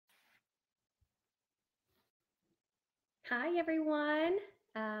Hi, everyone.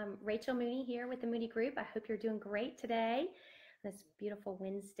 Rachel Mooney here with the Mooney Group. I hope you're doing great today. This beautiful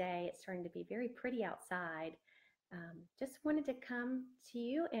Wednesday, it's starting to be very pretty outside. Just wanted to come to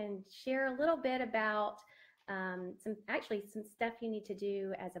you and share a little bit about some stuff you need to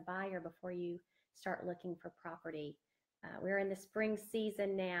do as a buyer before you start looking for property. We're in the spring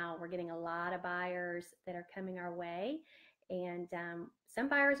season now. We're getting a lot of buyers that are coming our way, and some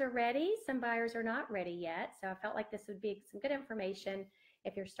buyers are ready, some buyers are not ready yet. So I felt like this would be some good information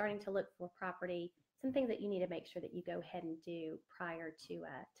if you're starting to look for property, some things that you need to make sure that you go ahead and do prior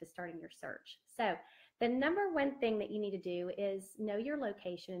to starting your search. So the number one thing that you need to do is know your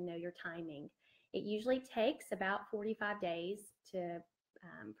location and know your timing. It usually takes about 45 days to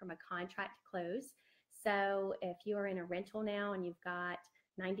from a contract to close. So if you are in a rental now and you've got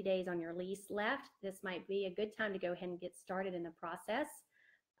 90 days on your lease left, this might be a good time to go ahead and get started in the process,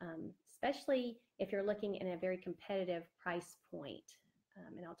 especially if you're looking in a very competitive price point.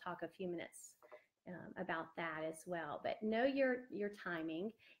 And I'll talk a few minutes about that as well. But know your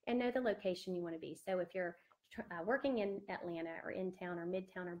timing and know the location you want to be. So if you're working in Atlanta or in town or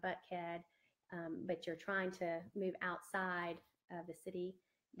midtown or Buckhead, but you're trying to move outside of the city,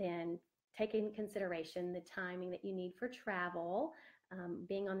 then take in consideration the timing that you need for travel,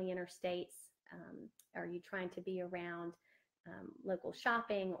 being on the interstates. Are you trying to be around local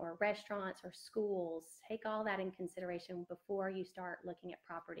shopping or restaurants or schools? Take all that in consideration before you start looking at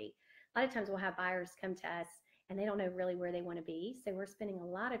property. A lot of times we'll have buyers come to us and they don't know really where they want to be. So we're spending a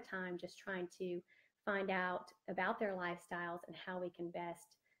lot of time just trying to find out about their lifestyles and how we can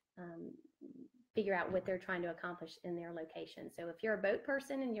best figure out what they're trying to accomplish in their location. So if you're a boat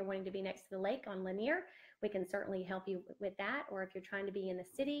person and you're wanting to be next to the lake on Lanier, we can certainly help you with that. Or if you're trying to be in the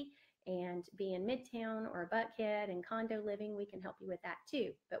city and be in Midtown or Buckhead and condo living, we can help you with that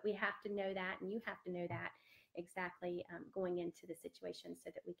too. But we have to know that, and you have to know that exactly going into the situation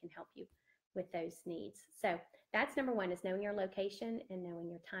so that we can help you with those needs. So that's number one, is knowing your location and knowing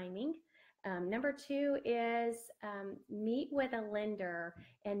your timing. Number two is meet with a lender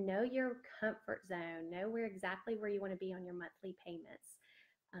and know your comfort zone. Know exactly where you want to be on your monthly payments.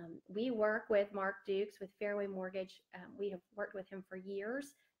 We work with Mark Dukes with Fairway Mortgage. We have worked with him for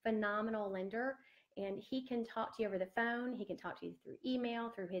years. Phenomenal lender, and he can talk to you over the phone. He can talk to you through email,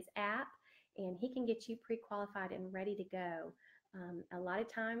 through his app, and he can get you pre-qualified and ready to go. A lot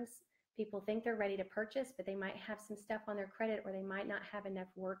of times people think they're ready to purchase, but they might have some stuff on their credit or they might not have enough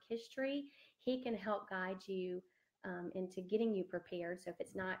work history. He can help guide you into getting you prepared. So if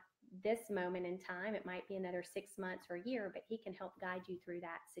it's not this moment in time, it might be another 6 months or a year, but he can help guide you through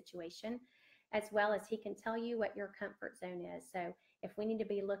that situation, as well as he can tell you what your comfort zone is. So if we need to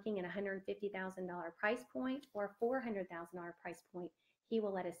be looking at a $150,000 price point or a $400,000 price point, he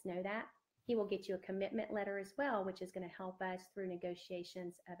will let us know that. He will get you a commitment letter as well, which is going to help us through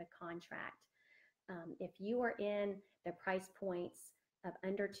negotiations of a contract. If you are in the price points of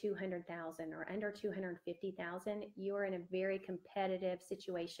under 200,000 or under 250,000, you are in a very competitive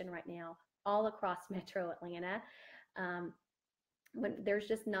situation right now all across Metro Atlanta. When there's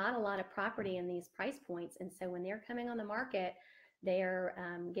just not a lot of property in these price points, and so when they're coming on the market, they're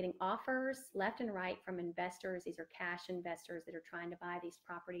getting offers left and right from investors. These are cash investors that are trying to buy these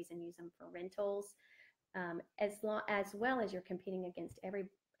properties and use them for rentals, as well as you're competing against every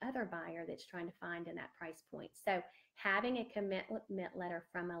other buyer that's trying to find in that price point. So having a commitment letter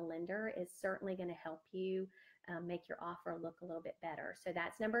from a lender is certainly going to help you make your offer look a little bit better. So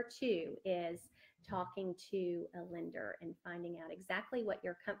that's number two, is talking to a lender and finding out exactly what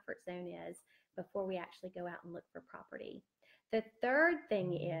your comfort zone is before we actually go out and look for property. The third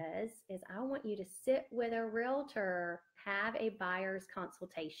thing is I want you to sit with a realtor, have a buyer's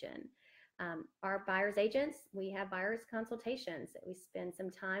consultation. Our buyer's agents, we have buyer's consultations that we spend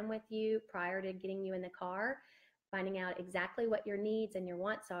some time with you prior to getting you in the car, finding out exactly what your needs and your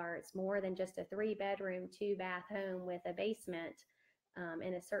wants are. It's more than just a 3-bedroom, 2-bath home with a basement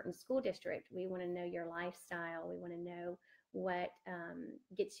in a certain school district. We want to know your lifestyle. We want to know what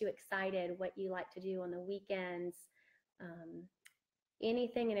gets you excited, what you like to do on the weekends.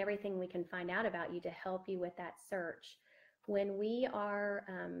 Anything and everything we can find out about you to help you with that search. When we are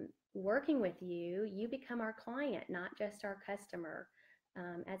working with you, you become our client, not just our customer.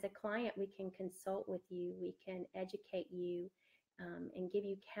 As a client, we can consult with you, we can educate you, and give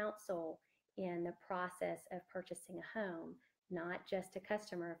you counsel in the process of purchasing a home, not just a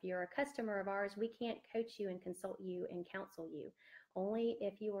customer. If you're a customer of ours, we can't coach you and consult you and counsel you, only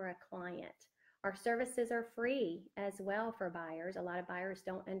if you are a client. Our services are free as well for buyers. A lot of buyers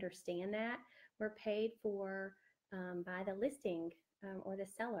don't understand that. We're paid for by the listing or the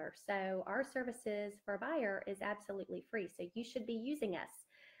seller. So our services for a buyer is absolutely free. So you should be using us.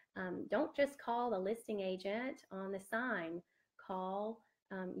 Don't just call the listing agent on the sign. Call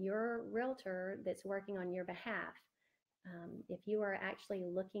your realtor that's working on your behalf. If you are actually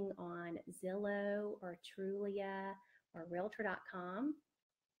looking on Zillow or Trulia or Realtor.com,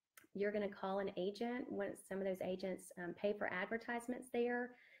 you're going to call an agent. Some of those agents pay for advertisements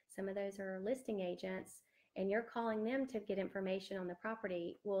there. Some of those are listing agents, and you're calling them to get information on the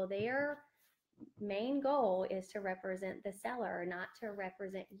property. Well, their main goal is to represent the seller, not to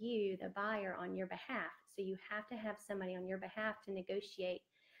represent you, the buyer, on your behalf. So you have to have somebody on your behalf to negotiate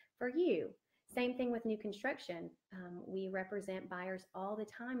for you. Same thing with new construction. We represent buyers all the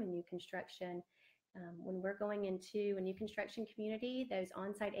time in new construction. When we're going into a new construction community, those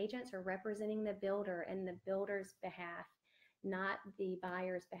on-site agents are representing the builder and the builder's behalf, not the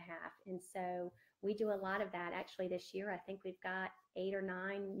buyer's behalf. And so we do a lot of that. Actually, this year, I think we've got 8 or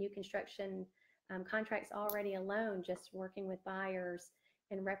 9 new construction contracts already alone, just working with buyers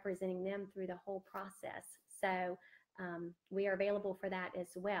and representing them through the whole process. So we are available for that as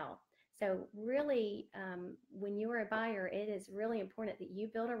well. So really, when you are a buyer, it is really important that you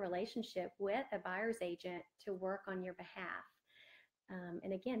build a relationship with a buyer's agent to work on your behalf.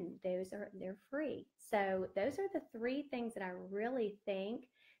 And again, they're free. So those are the 3 things that I really think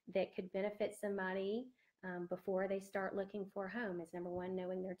that could benefit somebody before they start looking for a home. Is number 1,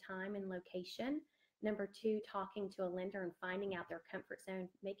 knowing their time and location. Number 2, talking to a lender and finding out their comfort zone,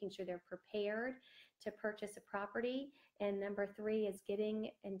 making sure they're prepared to purchase a property. And number 3 is getting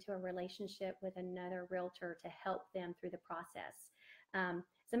into a relationship with another realtor to help them through the process.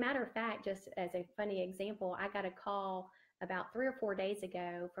 As a matter of fact, just as a funny example, I got a call about 3 or 4 days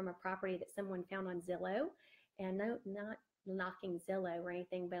ago from a property that someone found on Zillow, and no, not knocking Zillow or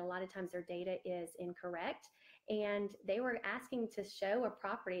anything, but a lot of times their data is incorrect. And they were asking to show a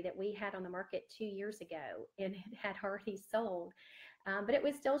property that we had on the market 2 years ago, and it had already sold. But it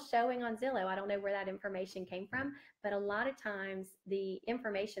was still showing on Zillow. I don't know where that information came from, but a lot of times the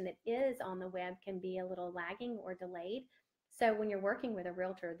information that is on the web can be a little lagging or delayed. So when you're working with a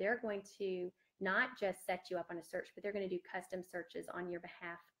realtor, they're going to not just set you up on a search, but they're going to do custom searches on your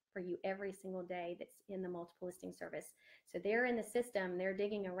behalf for you every single day that's in the multiple listing service. So they're in the system, they're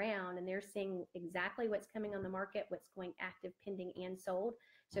digging around, and they're seeing exactly what's coming on the market, what's going active, pending, and sold.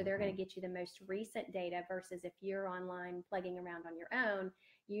 So they're going to get you the most recent data versus if you're online plugging around on your own,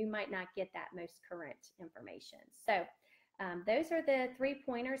 you might not get that most current information. So those are the 3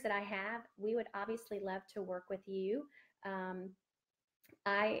 pointers that I have. We would obviously love to work with you.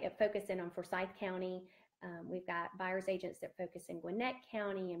 I focus in on Forsyth County. We've got buyer's agents that focus in Gwinnett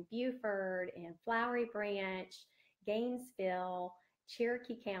County and Beaufort and Flowery Branch, Gainesville,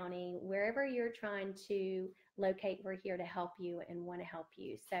 Cherokee County. Wherever you're trying to locate, we're here to help you and want to help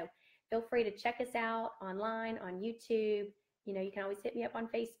you. So feel free to check us out online, on YouTube. You know, you can always hit me up on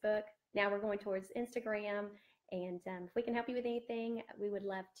Facebook. Now we're going towards Instagram. And if we can help you with anything, we would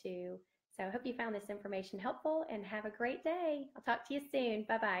love to. So I hope you found this information helpful, and have a great day. I'll talk to you soon.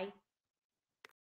 Bye-bye.